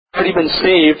already been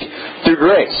saved through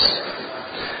grace.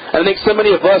 And I think so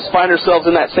many of us find ourselves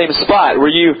in that same spot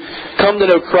where you come to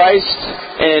know Christ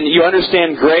and you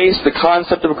understand grace, the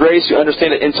concept of grace, you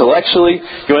understand it intellectually,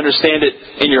 you understand it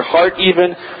in your heart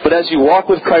even, but as you walk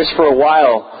with Christ for a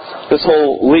while, this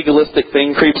whole legalistic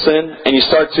thing creeps in and you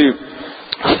start to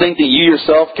think that you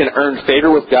yourself can earn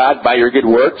favor with God by your good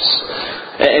works.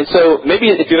 And so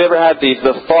maybe if you've ever had the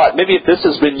thought, maybe if this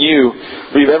has been you,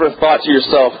 where you've ever thought to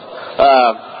yourself,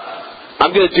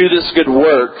 I'm going to do this good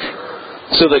work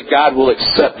so that God will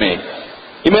accept me.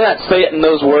 You may not say it in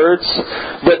those words,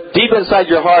 but deep inside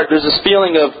your heart, there's this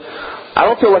feeling of, I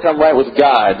don't feel like I'm right with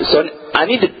God, so I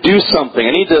need to do something.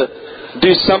 I need to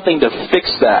do something to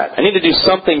fix that. I need to do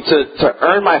something to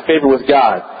earn my favor with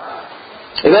God.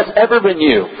 If that's ever been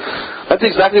you, that's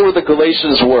exactly what the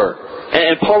Galatians were.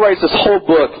 And Paul writes this whole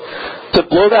book to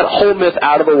blow that whole myth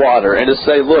out of the water and to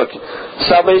say, look,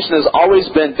 salvation has always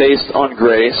been based on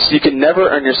grace. You can never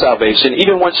earn your salvation.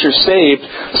 Even once you're saved,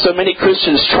 so many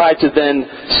Christians try to then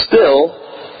still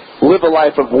live a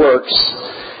life of works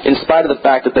in spite of the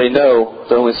fact that they know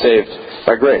they're only saved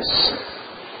by grace.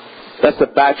 That's the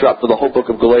backdrop for the whole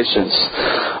book of Galatians.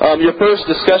 Your first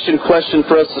discussion question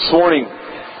for us this morning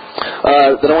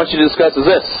that I want you to discuss is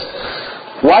this.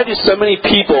 Why do so many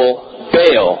people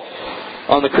bail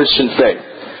on the Christian faith?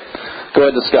 Go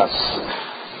ahead and discuss.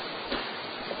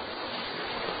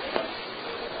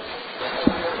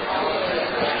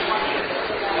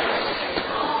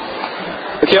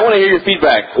 Okay, I want to hear your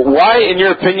feedback. Why, in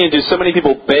your opinion, do so many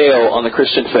people bail on the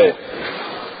Christian faith?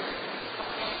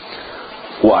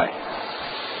 Why?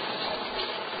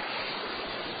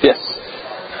 Yes.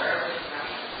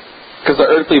 Because they're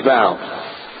earthly bound.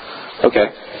 Okay.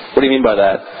 What do you mean by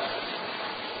that?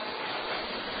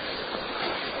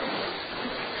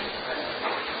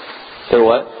 They're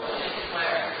what?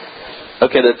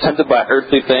 Okay, they're tempted by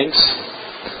earthly things.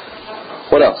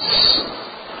 What else?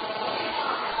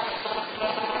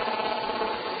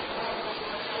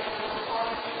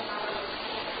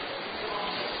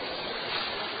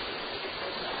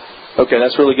 Okay,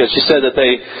 that's really good. She said that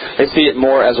they see it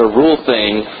more as a rule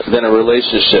thing than a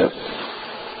relationship.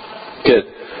 Good.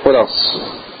 What else?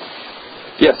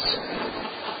 Yes.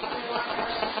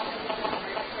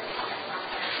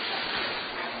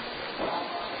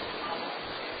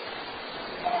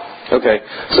 Okay,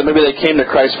 so maybe they came to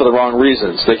Christ for the wrong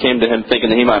reasons. They came to Him thinking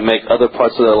that He might make other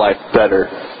parts of their life better.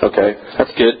 Okay,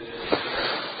 that's good.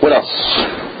 What else?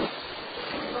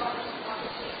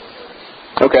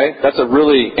 Okay, that's a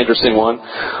really interesting one.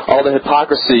 All the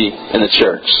hypocrisy in the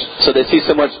church. So they see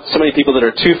so many people that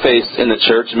are two-faced in the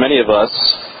church. Many of us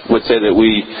would say that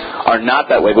we are not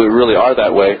that way, but we really are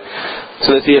that way.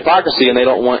 So they see hypocrisy and they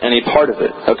don't want any part of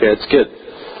it. Okay, that's good.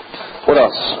 What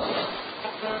else?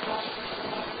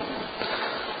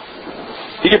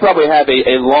 You could probably have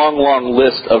a long, long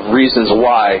list of reasons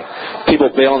why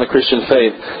people bail on the Christian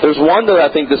faith. There's one that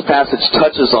I think this passage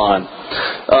touches on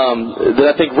that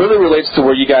I think really relates to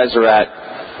where you guys are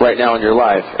at right now in your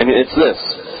life. And it's this.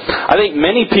 I think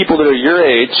many people that are your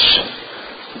age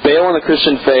bail on the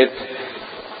Christian faith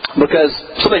because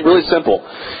something really simple.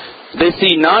 They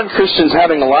see non-Christians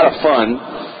having a lot of fun,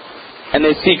 and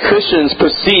they see Christians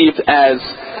perceived as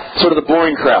sort of the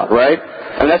boring crowd, right?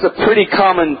 And that's a pretty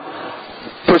common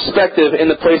perspective in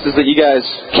the places that you guys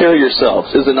carry yourselves,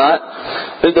 is it not?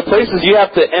 The places you have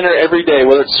to enter every day,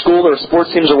 whether it's school or sports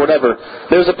teams or whatever,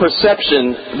 there's a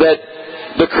perception that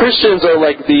the Christians are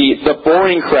like the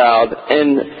boring crowd,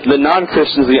 and the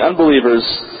non-Christians, the unbelievers,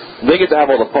 they get to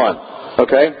have all the fun.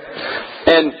 Okay?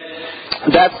 And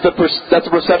that's the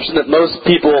perception that most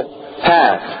people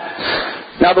have.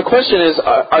 Now the question is,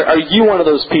 are you one of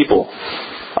those people?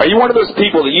 Are you one of those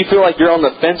people that you feel like you're on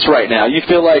the fence right now? You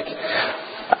feel like,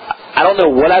 I don't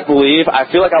know what I believe. I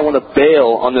feel like I want to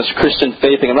bail on this Christian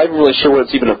faith thing. I'm not even really sure what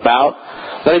it's even about.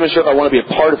 I'm not even sure if I want to be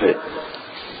a part of it.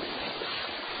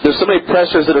 There's so many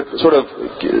pressures that are sort of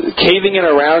caving in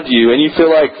around you, and you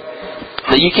feel like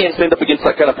that you can't stand up against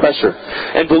that kind of pressure.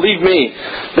 And believe me,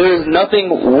 there is nothing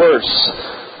worse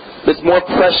that's more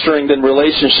pressuring than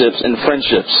relationships and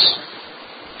friendships.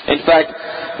 In fact,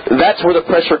 that's where the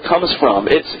pressure comes from.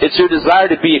 It's your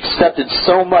desire to be accepted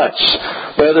so much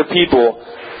by other people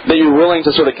that you're willing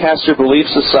to sort of cast your beliefs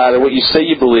aside, or what you say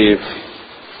you believe,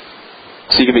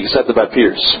 so you can be accepted by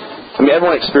peers. I mean,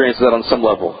 everyone experiences that on some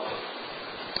level.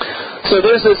 So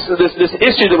there's this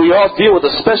issue that we all deal with,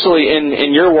 especially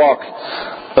in your walk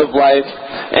of life.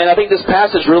 And I think this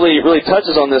passage really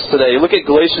touches on this today. Look at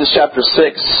Galatians chapter 6,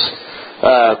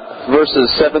 verses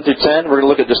 7 through 10. We're going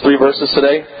to look at just 3 verses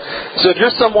today. So if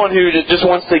you're someone who just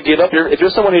wants to give up, if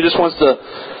you're someone who just wants to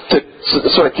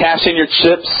sort of cash in your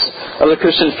chips of the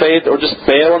Christian faith or just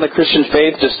bail on the Christian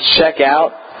faith, just check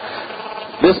out,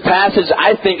 this passage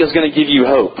I think is going to give you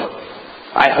hope.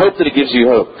 I hope that it gives you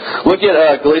hope. Look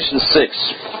at Galatians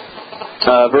 6,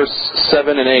 verse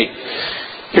 7 and 8.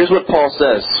 Here's what Paul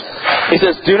says. He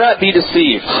says, "Do not be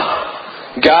deceived.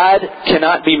 God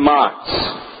cannot be mocked.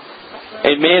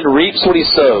 A man reaps what he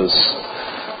sows.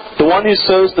 The one who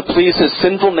sows to please his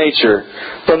sinful nature,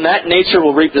 from that nature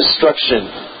will reap destruction.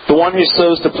 The one who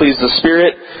sows to please the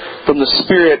Spirit, from the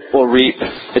Spirit will reap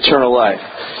eternal life."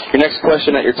 Your next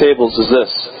question at your tables is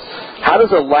this: how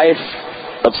does a life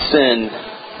of sin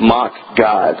mock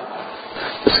God?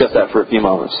 Discuss that for a few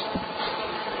moments.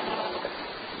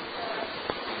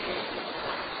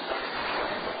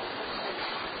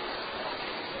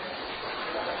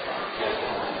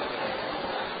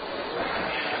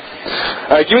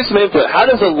 All right, give me some input. How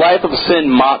does a life of sin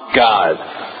mock God?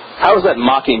 How is that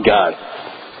mocking God?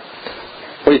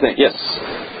 What do you think? Yes?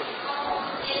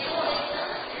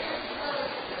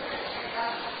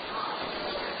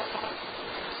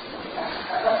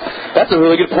 That's a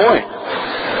really good point.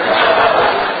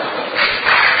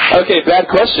 Okay, bad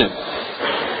question.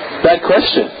 Bad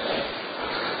question.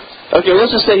 Okay,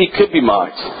 let's just say he could be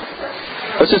mocked.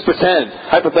 Let's just pretend,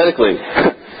 hypothetically.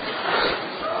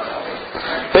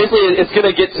 Basically, it's going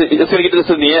to get to this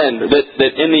in the end.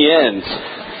 That in the end,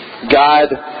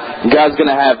 God's going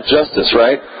to have justice,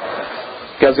 right?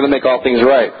 God's going to make all things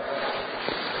right.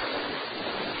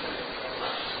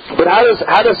 But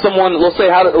how does someone? We'll say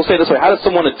it this way: how does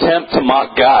someone attempt to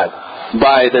mock God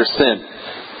by their sin?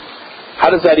 How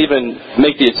does that even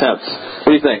make the attempt?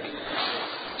 What do you think?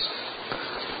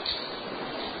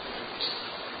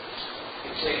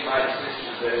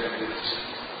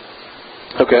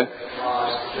 Okay.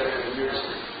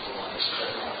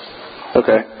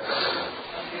 Okay.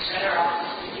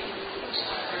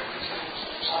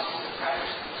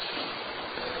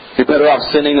 You're better off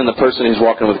sinning than the person who's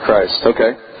walking with Christ.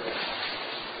 Okay.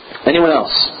 Anyone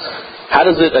else? How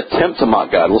does it attempt to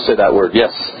mock God? We'll say that word.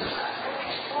 Yes.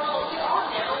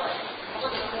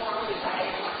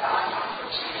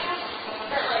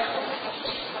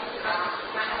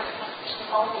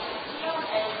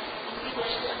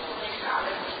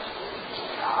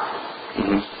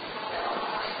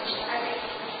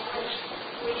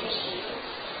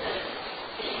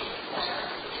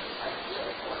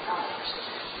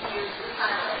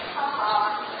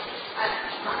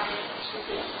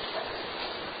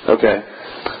 Okay.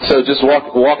 So just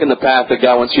walk in the path that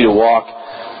God wants you to walk,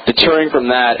 deterring from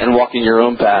that and walking your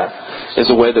own path is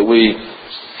a way that we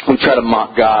try to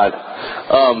mock God.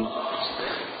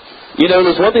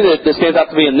 There's one thing that stands out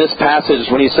to me in this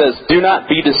passage when he says, "Do not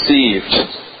be deceived."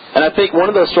 And I think one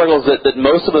of those struggles that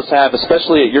most of us have,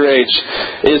 especially at your age,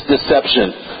 is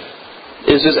deception.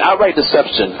 Is just outright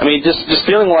deception. I mean, just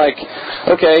feeling like,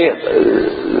 okay,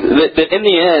 that in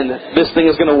the end, this thing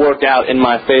is going to work out in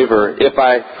my favor.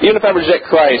 Even if I reject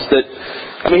Christ,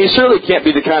 he surely can't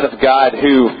be the kind of God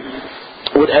who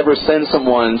would ever send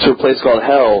someone to a place called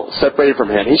hell separated from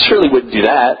Him. He surely wouldn't do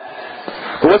that.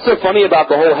 But what's so funny about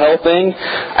the whole hell thing?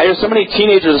 I hear so many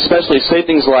teenagers especially say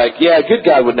things like, yeah, a good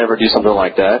guy would never do something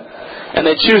like that. And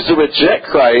they choose to reject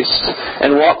Christ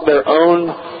and walk their own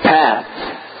path.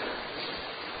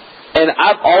 And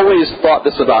I've always thought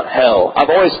this about hell.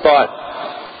 I've always thought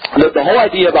that the whole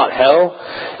idea about hell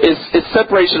is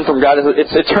separation from God.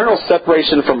 It's eternal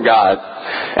separation from God.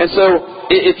 And so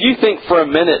if you think for a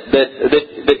minute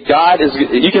that God is,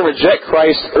 you can reject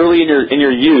Christ early in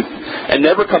your youth and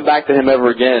never come back to Him ever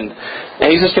again,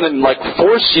 and He's just going to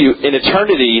force you in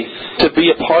eternity to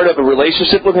be a part of a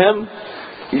relationship with Him.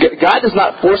 God does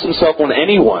not force Himself on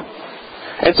anyone.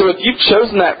 And so if you've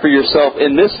chosen that for yourself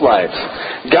in this life,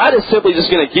 God is simply just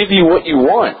going to give you what you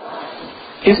want.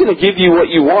 He's going to give you what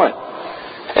you want.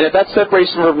 And if that's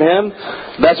separation from Him,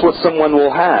 that's what someone will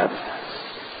have.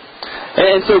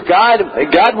 And so God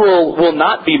will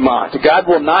not be mocked. God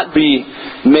will not be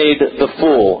made the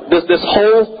fool. This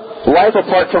whole life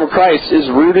apart from Christ is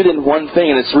rooted in one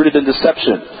thing, and it's rooted in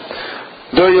deception.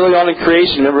 Very early on in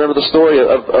creation, remember the story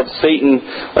of Satan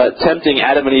tempting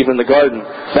Adam and Eve in the garden.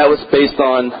 That was based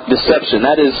on deception.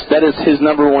 That is his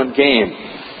number one game.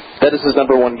 That is his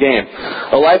number one game.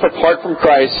 A life apart from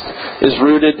Christ is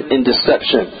rooted in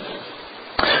deception.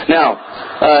 Now,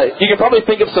 you can probably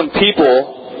think of some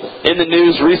people in the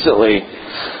news recently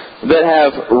that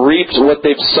have reaped what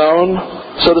they've sown,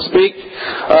 so to speak.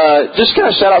 Just kind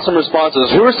of shout out some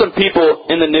responses. Who are some people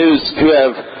in the news who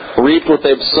have reaped what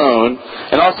they've sown?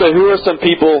 And also, who are some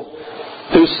people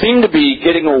who seem to be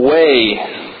getting away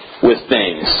with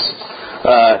things.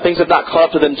 Things have not caught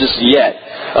up to them just yet.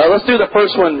 Let's do the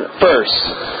first one first.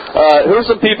 Who are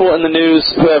some people in the news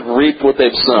who have reaped what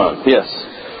they've sown? Yes.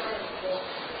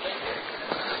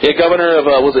 Yeah, Governor of,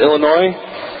 was it Illinois?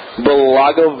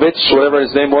 Blagojevich, whatever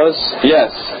his name was.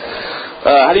 Yes.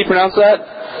 How do you pronounce that?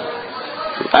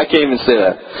 I can't even say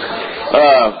that.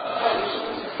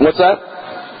 What's that?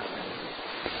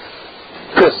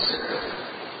 Chris.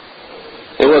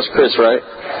 It was Chris, right?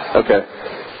 Okay.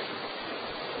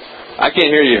 I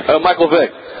can't hear you. Oh, Michael Vick.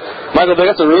 Michael Vick,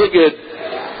 that's a really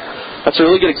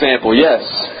good example. Yes.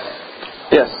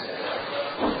 Yes.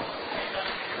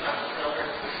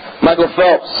 Michael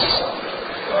Phelps.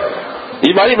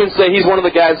 You might even say he's one of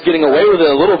the guys getting away with it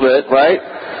a little bit, right?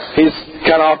 He's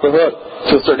kind of off the hook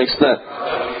to a certain extent.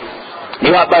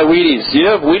 Dropped by Wheaties. You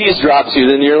know, if Wheaties drops you,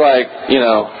 then you're like,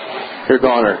 you're a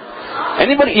goner.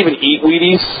 Anybody even eat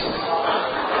Wheaties?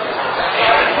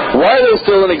 Why are they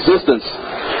still in existence?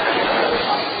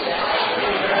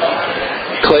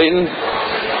 Clayton?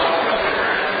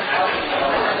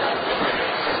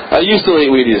 I used to eat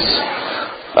Wheaties.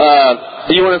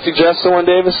 Do you want to suggest someone,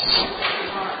 Davis?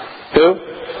 Who?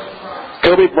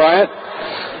 Kobe Bryant?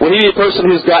 Would he be a person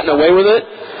who's gotten away with it?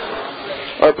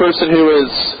 Or a person who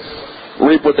has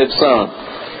reaped what they've sown?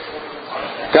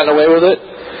 Gotten away with it?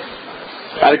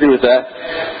 I'd agree with that.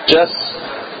 Jess?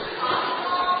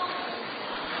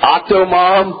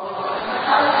 Octomom?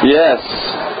 Yes.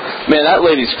 Man, that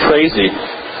lady's crazy.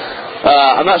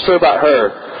 I'm not sure about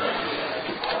her.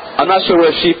 I'm not sure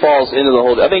where she falls into the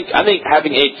whole... I think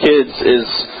having 8 kids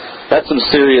that's some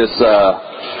serious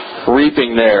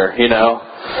reaping there,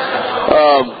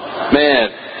 man.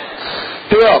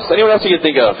 Who else? Anyone else you can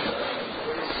think of?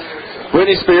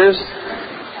 Britney Spears?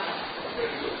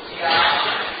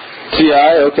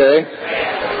 T.I., okay.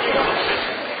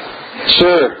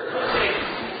 Sure.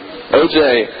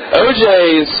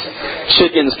 OJ's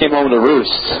chickens came home to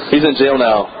roost. He's in jail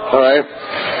now. Alright?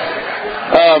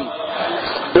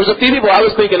 There's a few people I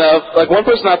was thinking of. Like, one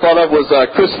person I thought of was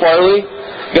Chris Farley.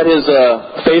 Got his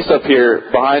face up here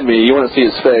behind me. You want to see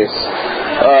his face.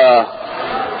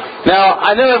 Now,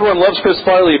 I know everyone loves Chris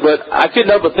Farley, but I couldn't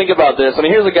help but think about this. I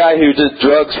mean, here's a guy who did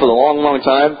drugs for a long, long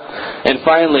time, and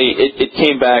finally it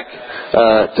came back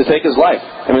to take his life.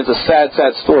 I mean, it's a sad,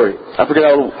 sad story. I forget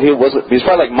how old he was. He was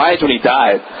probably like my age when he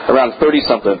died, around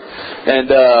 30-something.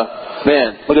 And,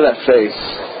 man, look at that face.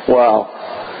 Wow.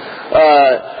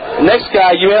 Next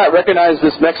guy, you may not recognize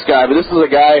this next guy, but this is a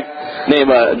guy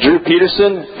named Drew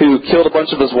Peterson who killed a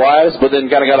bunch of his wives, but then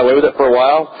kind of got away with it for a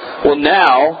while. Well,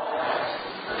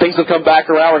 now things have come back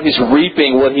around where he's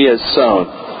reaping what he has sown.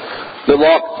 The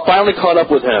law finally caught up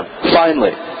with him,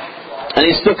 finally, and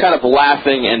he's still kind of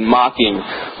laughing and mocking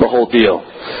the whole deal.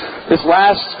 This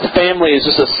last family is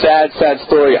just a sad, sad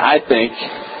story. I think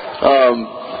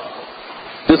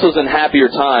this was in happier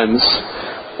times.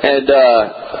 And,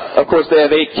 of course, they have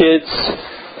 8 kids,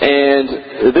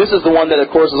 and this is the one that,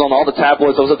 of course, is on all the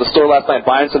tabloids. I was at the store last night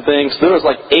buying some things. There was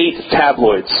like 8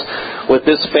 tabloids with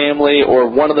this family or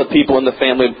one of the people in the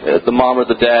family, the mom or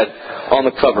the dad, on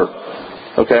the cover.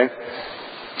 Okay?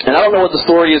 And I don't know what the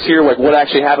story is here, like what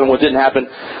actually happened, what didn't happen,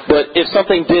 but if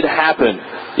something did happen,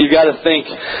 you've got to think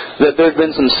that there's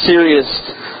been some serious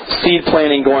seed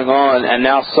planting going on, and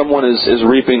now someone is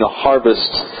reaping the harvest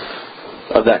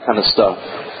of that kind of stuff,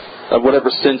 of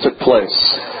whatever sin took place,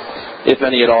 if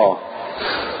any at all.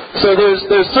 So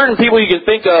there's certain people you can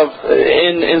think of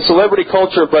in celebrity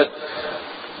culture, but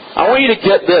I want you to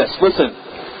get this. Listen,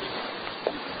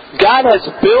 God has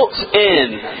built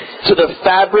in to the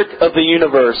fabric of the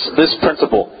universe this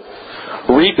principle: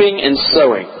 reaping and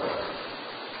sowing.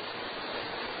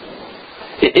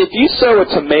 If you sow a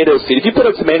tomato seed, if you put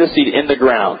a tomato seed in the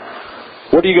ground,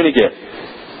 what are you going to get?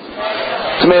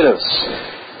 Tomatoes.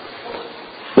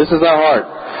 This is not hard.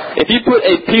 If you put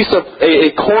a piece of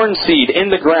a corn seed in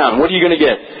the ground, what are you going to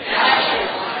get?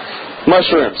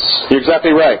 Mushrooms. You're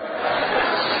exactly right.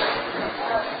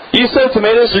 You sow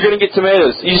tomatoes, you're going to get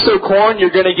tomatoes. You sow corn,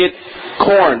 you're going to get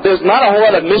corn. There's not a whole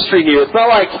lot of mystery here. It's not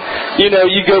like, you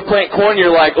go plant corn,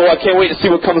 you're like, oh, I can't wait to see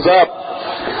what comes up.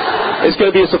 It's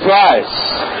going to be a surprise.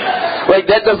 Like,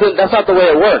 that's not the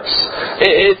way it works.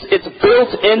 It's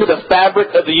built into the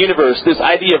fabric of the universe, this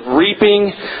idea of reaping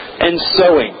and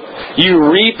sowing. You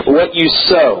reap what you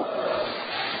sow.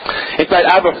 In fact,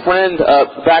 I have a friend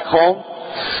back home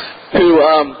who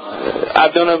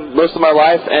I've known him most of my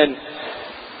life, and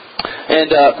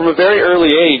from a very early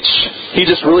age, he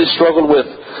just really struggled with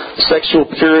sexual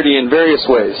purity in various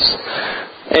ways.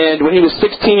 And when he was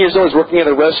 16 years old, he was working at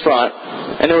a restaurant,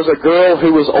 and there was a girl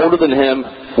who was older than him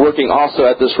working also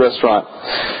at this restaurant.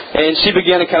 And she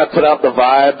began to kind of put out the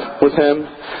vibe with him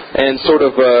and sort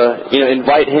of,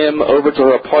 invite him over to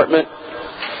her apartment.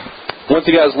 Once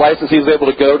he got his license, he was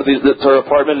able to go to her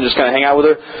apartment and just kind of hang out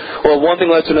with her. Well, one thing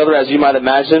led to another, as you might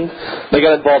imagine. They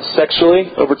got involved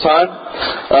sexually over time.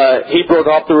 He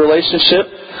broke off the relationship.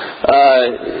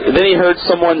 Then he heard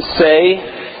someone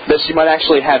say that she might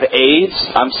actually have AIDS.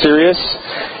 I'm serious.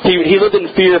 He lived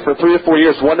in fear for 3 or 4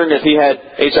 years, wondering if he had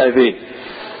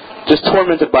HIV. Just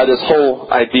tormented by this whole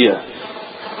idea.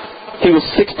 He was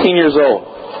 16 years old.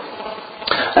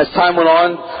 As time went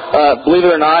on, believe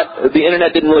it or not, the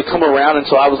internet didn't really come around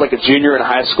until I was like a junior in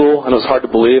high school, and it was hard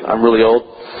to believe. I'm really old.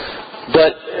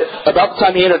 But about the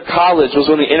time he entered college was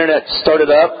when the internet started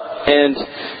up, and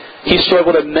he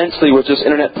struggled immensely with just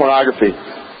internet pornography.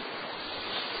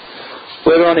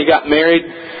 Later on, he got married.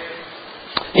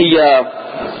 He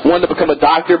wanted to become a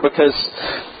doctor because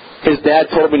his dad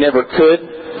told him he never could.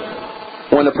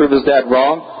 Wanted to prove his dad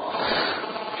wrong.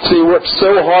 So he worked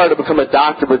so hard to become a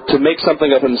doctor, but to make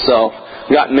something of himself.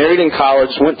 Got married in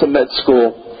college, went to med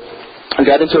school, and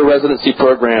got into a residency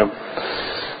program.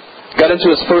 Got into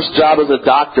his first job as a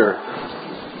doctor.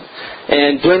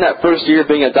 And during that first year of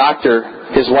being a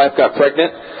doctor, his wife got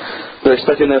pregnant. They're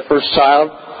expecting their first child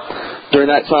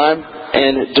during that time.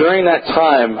 And during that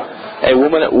time, a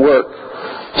woman at work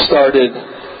started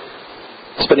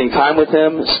spending time with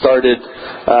him, started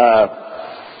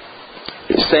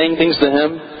saying things to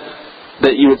him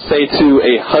that you would say to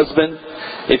a husband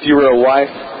if you were a wife.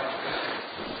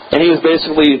 And he was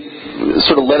basically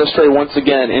sort of led astray once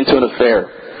again into an affair.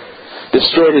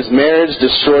 Destroyed his marriage,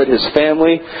 destroyed his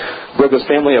family, broke his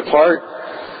family apart.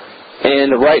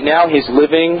 And right now he's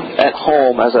living at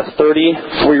home as a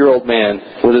 34-year-old man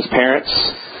with his parents.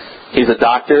 He's a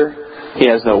doctor. He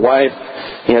has no wife.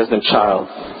 He has no child.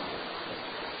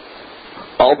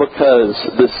 All because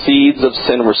the seeds of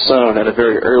sin were sown at a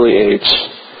very early age.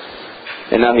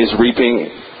 And now he's reaping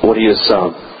what he has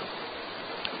sown.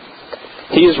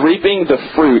 He is reaping the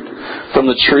fruit from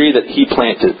the tree that he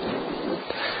planted.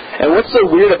 And what's so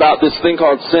weird about this thing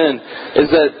called sin is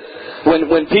that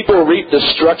when people reap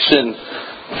destruction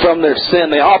from their sin,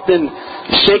 they often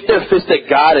shake their fist at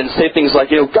God and say things like,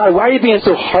 God, why are you being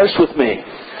so harsh with me?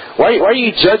 Why are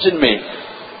you judging me?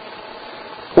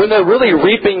 When they're really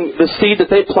reaping the seed that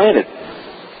they planted.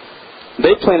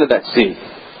 They planted that seed.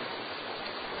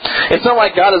 It's not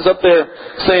like God is up there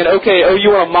saying, okay,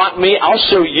 you want to mock me? I'll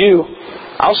show you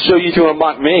if you want to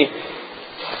mock me.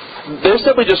 They're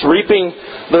simply just reaping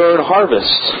their own harvest.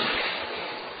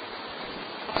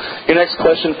 Your next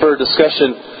question for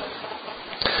discussion.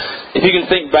 If you can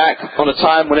think back on a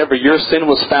time whenever your sin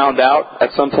was found out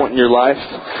at some point in your life,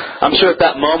 I'm sure at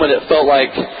that moment it felt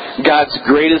like God's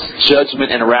greatest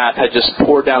judgment and wrath had just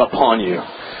poured down upon you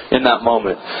in that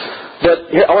moment.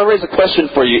 But here, I want to raise a question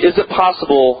for you. Is it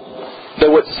possible that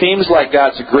what seems like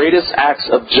God's greatest acts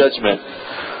of judgment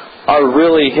are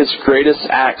really His greatest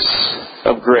acts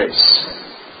of grace?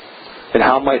 And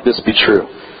how might this be true?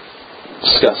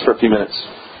 Discuss for a few minutes.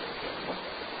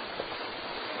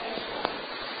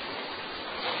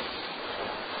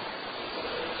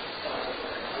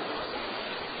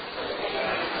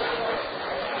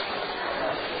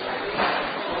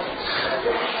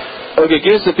 Okay,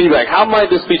 give us the feedback. How might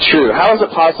this be true? How is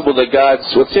it possible that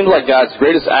what seems like God's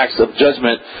greatest acts of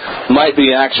judgment might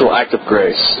be an actual act of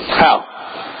grace? How?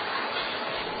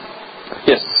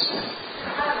 Yes.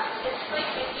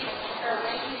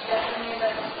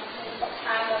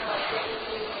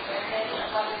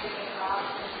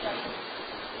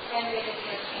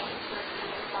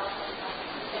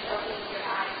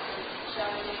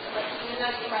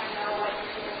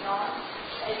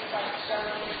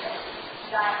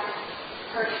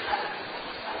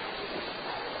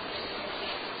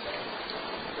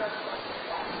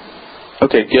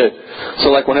 Okay, good. So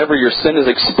like whenever your sin is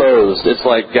exposed, it's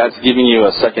like God's giving you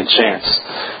a second chance.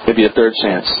 Maybe a third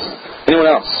chance. Anyone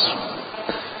else?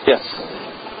 Yes.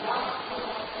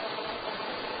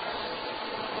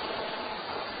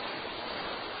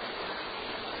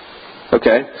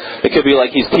 Okay. It could be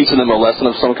like He's teaching them a lesson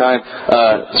of some kind.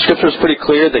 Scripture is pretty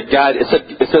clear that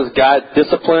it says God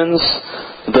disciplines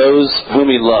those whom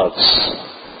He loves.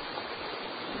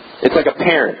 It's like a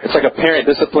parent. It's like a parent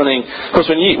disciplining. Of course,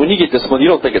 when you get disciplined,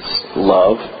 you don't think it's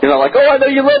love. You're not like, I know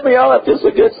you love me. All that is the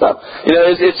good stuff.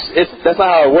 That's not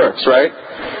how it works, right?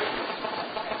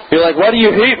 You're like, why do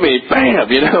you hate me? Bam,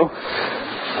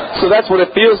 So that's what it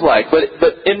feels like. But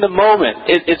in the moment,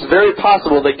 it's very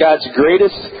possible that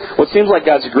what seems like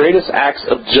God's greatest acts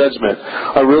of judgment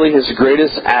are really His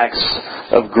greatest acts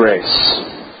of grace.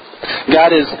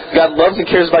 God loves and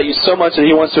cares about you so much that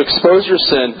He wants to expose your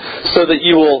sin so that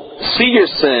you will see your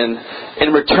sin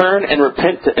and return and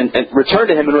repent and return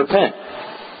to Him and repent.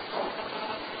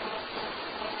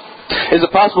 Is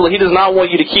it possible that He does not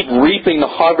want you to keep reaping the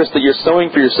harvest that you're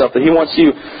sowing for yourself, that He wants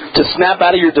you to snap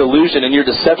out of your delusion and your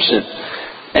deception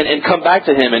and come back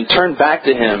to Him and turn back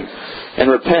to Him and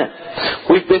repent?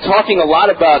 We've been talking a lot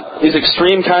about these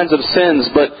extreme kinds of sins,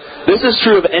 but this is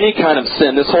true of any kind of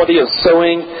sin. This whole idea of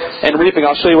sowing and reaping.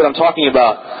 I'll show you what I'm talking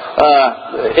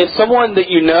about. If someone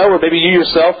that you know, or maybe you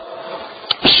yourself,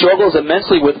 struggles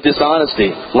immensely with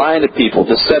dishonesty, lying to people,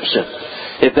 deception,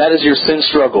 if that is your sin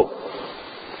struggle,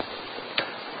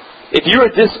 if you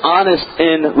are dishonest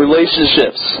in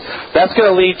relationships, that's going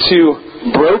to lead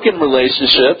to broken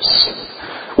relationships,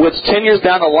 which 10 years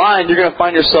down the line, you're going to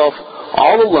find yourself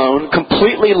all alone,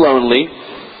 completely lonely,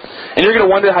 and you're going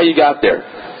to wonder how you got there.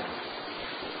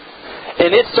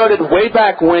 And it started way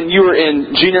back when you were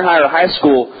in junior high or high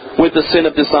school with the sin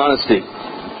of dishonesty.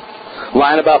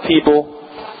 Lying about people.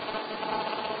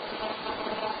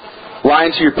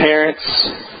 Lying to your parents.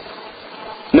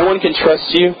 No one can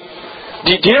trust you.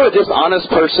 Do you know a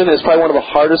dishonest person is probably one of the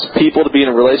hardest people to be in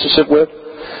a relationship with?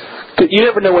 You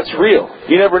never know what's real.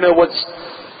 You never know what's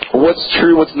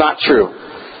true, what's not true.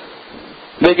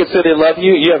 They could say they love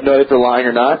you. You have no idea if they're lying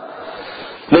or not.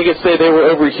 They could say they were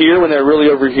over here when they're really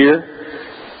over here.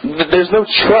 There's no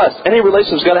trust. Any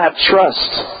relationship's got to have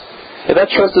trust. If that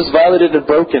trust is violated and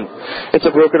broken, it's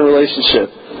a broken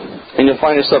relationship. And you'll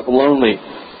find yourself lonely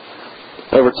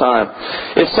over time.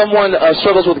 If someone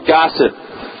struggles with gossip,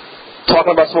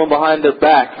 talking about someone behind their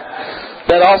back,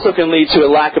 that also can lead to a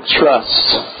lack of trust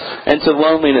and to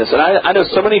loneliness. And I know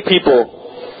so many people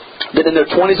that in their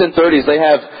 20s and 30s, they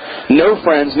have no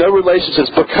friends, no relationships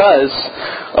because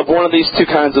of one of these two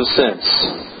kinds of sins.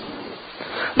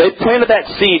 They planted that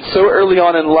seed so early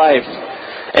on in life,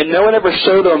 and no one ever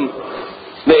showed them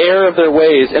the error of their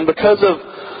ways. And because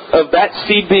of that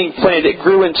seed being planted, it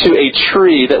grew into a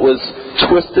tree that was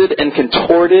twisted and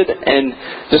contorted and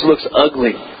just looks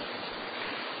ugly.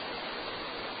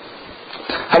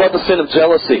 How about the sin of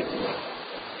jealousy?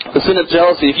 The sin of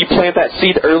jealousy, if you plant that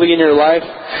seed early in your life,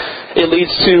 it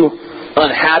leads to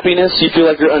unhappiness. You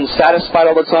feel like you're unsatisfied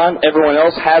all the time. Everyone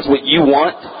else has what you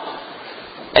want.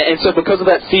 And so because of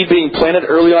that seed being planted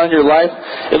early on in your life,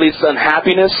 it leads to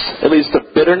unhappiness. It leads to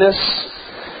bitterness.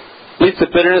 It leads to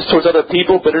bitterness towards other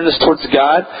people, bitterness towards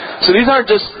God. So these aren't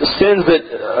just sins that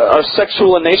are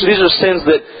sexual in nature. These are sins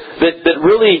that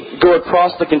really go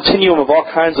across the continuum of all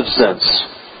kinds of sins.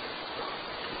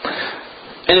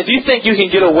 And if you think you can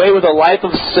get away with a life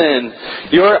of sin,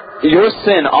 your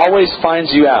sin always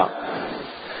finds you out.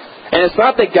 And it's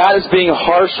not that God is being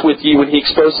harsh with you when He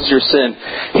exposes your sin.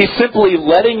 He's simply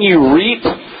letting you reap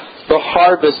the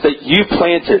harvest that you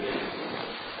planted.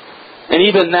 And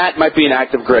even that might be an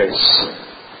act of grace.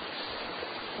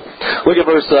 Look at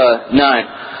verse 9.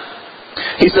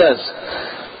 He says,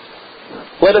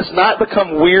 "Let us not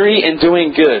become weary in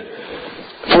doing good,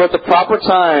 for at the proper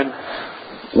time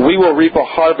we will reap a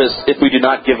harvest if we do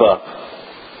not give up.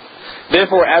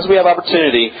 Therefore, as we have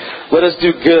opportunity, let us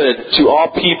do good to all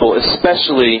people,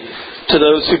 especially to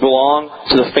those who belong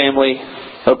to the family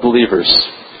of believers."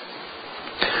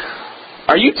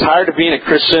 Are you tired of being a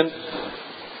Christian?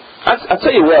 I'll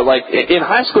tell you what, like in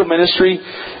high school ministry,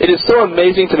 it is so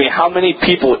amazing to me how many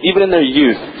people, even in their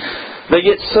youth, they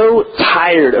get so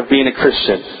tired of being a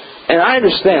Christian. And I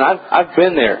understand. I've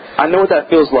been there. I know what that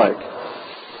feels like.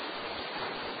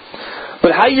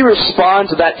 But how you respond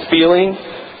to that feeling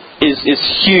is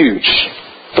huge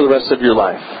for the rest of your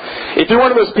life. If you're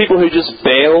one of those people who just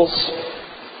bails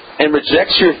and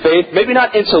rejects your faith, maybe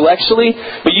not intellectually,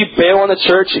 but you bail on the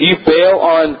church, you bail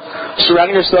on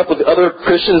surrounding yourself with other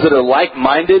Christians that are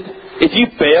like-minded, if you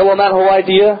bail on that whole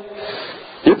idea,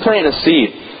 you're planting a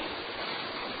seed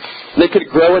that could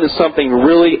grow into something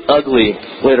really ugly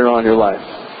later on in your life.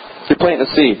 You're planting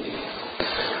a seed.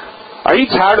 Are you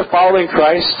tired of following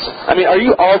Christ? I mean, are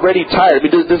you already tired? I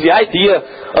mean, does the idea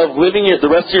of living the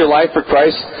rest of your life for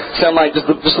Christ sound like just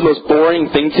the most boring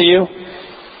thing to you?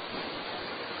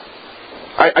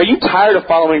 Are you tired of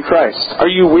following Christ? Are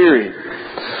you weary?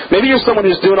 Maybe you're someone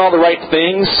who's doing all the right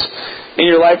things in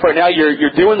your life right now.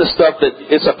 You're doing the stuff that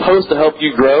is supposed to help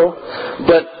you grow,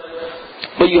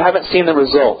 but you haven't seen the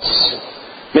results.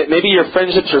 Maybe your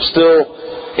friendships are still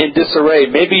in disarray.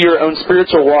 Maybe your own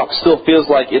spiritual walk still feels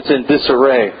like it's in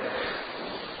disarray.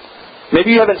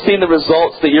 Maybe you haven't seen the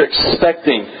results that you're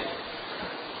expecting.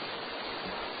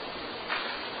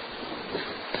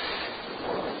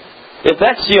 If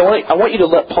that's you, I want you to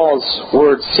let Paul's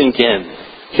words sink in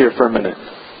here for a minute.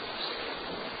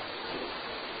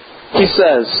 He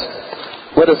says,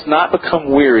 let us not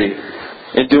become weary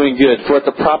in doing good, for at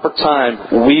the proper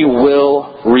time we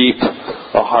will reap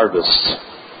a harvest.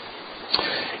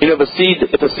 If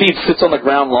a seed sits on the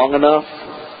ground long enough,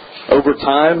 over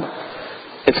time,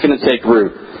 it's going to take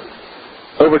root.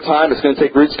 Over time, it's going to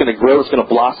take root, it's going to grow, it's going to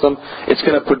blossom, it's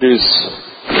going to produce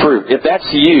fruit. If that's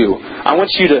you, I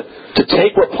want you to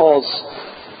take what Paul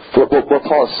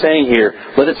is saying here.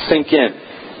 Let it sink in.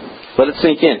 Let it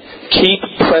sink in. Keep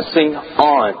pressing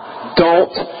on.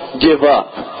 Don't give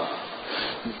up.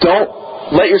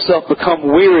 Don't let yourself become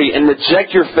weary and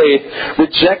reject your faith,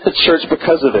 reject the church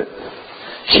because of it.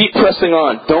 Keep pressing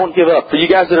on. Don't give up. For you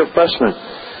guys that are freshmen,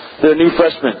 that are new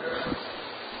freshmen,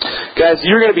 guys,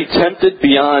 you're going to be tempted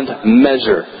beyond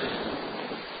measure.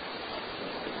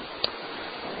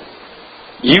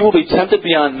 You will be tempted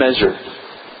beyond measure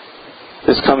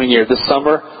this coming year, this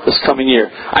summer, this coming year.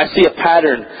 I see a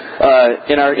pattern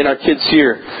in our kids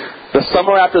here. The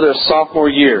summer after their sophomore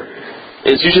year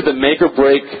is usually the make or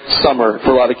break summer for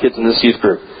a lot of kids in this youth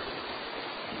group.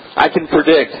 I can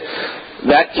predict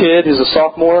that kid who's a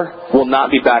sophomore will not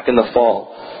be back in the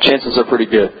fall. Chances are pretty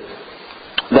good.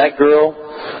 That girl,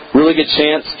 really good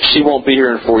chance she won't be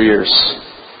here in 4 years.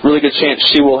 Really good chance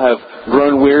she will have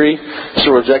grown weary.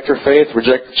 She'll reject her faith,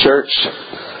 reject the church.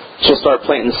 She'll start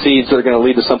planting seeds that are going to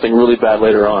lead to something really bad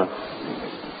later on.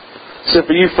 So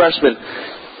for you freshmen,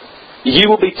 you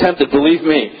will be tempted, believe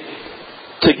me,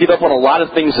 to give up on a lot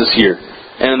of things this year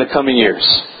and in the coming years.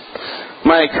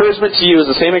 My encouragement to you is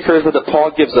the same encouragement that Paul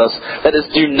gives us. That is,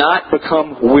 do not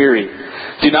become weary.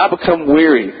 Do not become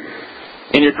weary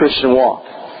in your Christian walk.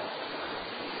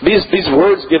 These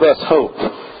words give us hope.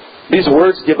 These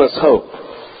words give us hope.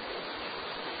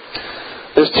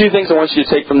 There's two things I want you to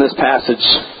take from this passage.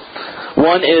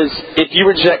 One is, if you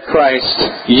reject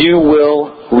Christ, you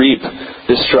will reap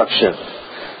destruction.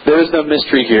 There is no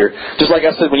mystery here. Just like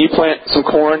I said, when you plant some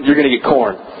corn, you're going to get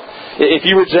corn. If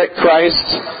you reject Christ,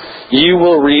 you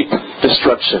will reap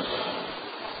destruction.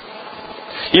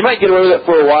 You might get away with it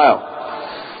for a while,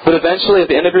 but eventually, at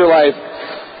the end of your life,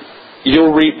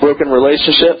 you'll reap broken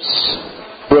relationships,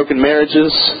 broken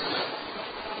marriages,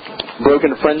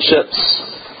 broken friendships.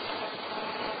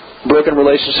 Broken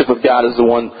relationship with God is the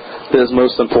one that is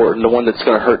most important, the one that's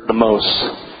going to hurt the most.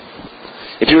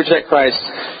 If you reject Christ,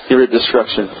 you reap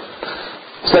destruction.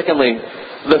 Secondly,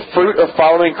 the fruit of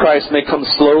following Christ may come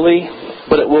slowly,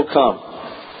 but it will come.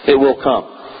 It will come.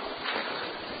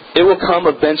 It will come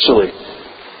eventually.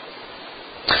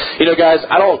 Guys,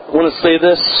 I don't want to say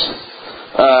this.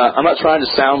 I'm not trying to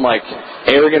sound like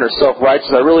arrogant or self-righteous.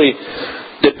 I really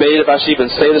debate if I should even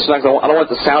say this. I don't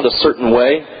want it to sound a certain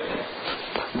way.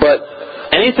 But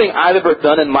anything I've ever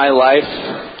done in my life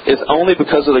is only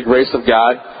because of the grace of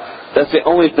God. That's the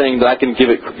only thing that I can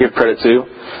give credit to.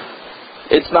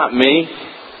 It's not me.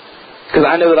 Because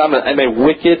I know that I'm a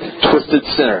wicked, twisted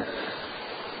sinner.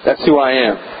 That's who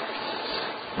I am.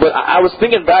 But I was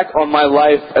thinking back on my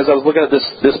life as I was looking at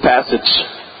this passage.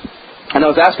 And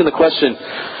I was asking the question,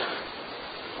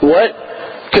 what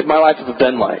could my life have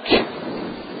been like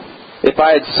if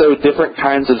I had sowed different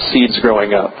kinds of seeds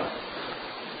growing up?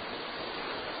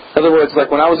 In other words, like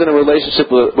when I was in a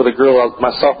relationship with a girl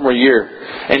my sophomore year,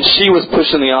 and she was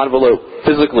pushing the envelope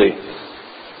physically,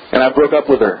 and I broke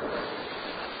up with her.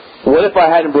 What if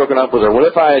I hadn't broken up with her? What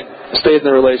if I had stayed in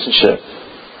the relationship?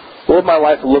 What would my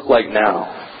life look like now?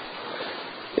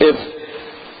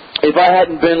 If I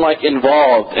hadn't been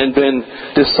involved and been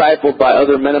discipled by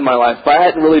other men in my life, if I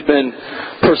hadn't really been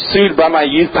pursued by my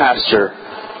youth pastor,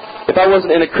 if I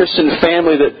wasn't in a Christian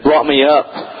family that brought me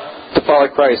up to follow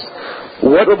Christ,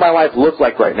 what would my life look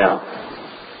like right now?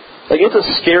 It's a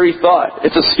scary thought.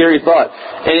 It's a scary thought.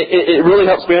 And it really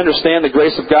helps me understand the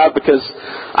grace of God, because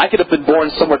I could have been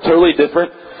born somewhere totally different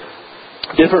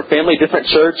family, different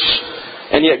church,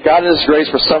 and yet God in His grace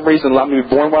for some reason allowed me to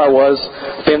be born where I was,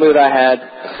 the family that I had,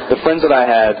 the friends that I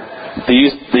had, the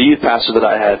youth pastor that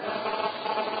I had.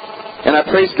 And I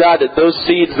praise God that those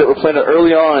seeds that were planted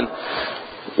early on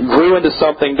grew into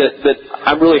something that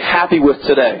I'm really happy with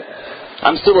today.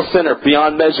 I'm still a sinner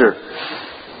beyond measure.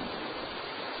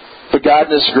 But God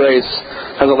in His grace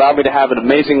has allowed me to have an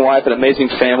amazing wife, an amazing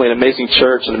family, an amazing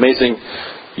church, an amazing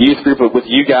youth group with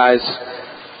you guys.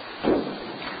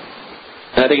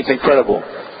 And I think it's incredible.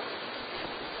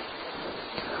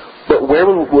 But where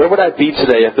would I be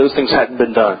today if those things hadn't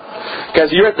been done? Guys,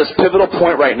 you're at this pivotal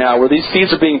point right now where these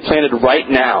seeds are being planted right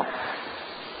now.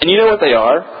 And you know what they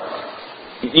are.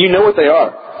 You know what they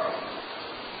are.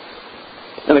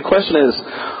 And the question is,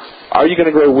 are you going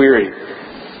to grow weary?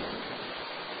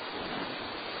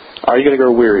 Are you going to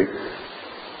grow weary?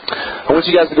 I want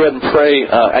you guys to go ahead and pray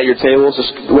at your tables.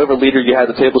 Just whoever leader you have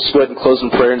at the table, just go ahead and close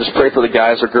in prayer and just pray for the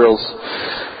guys or girls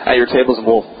at your tables, and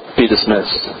we'll be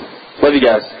dismissed. Love you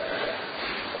guys.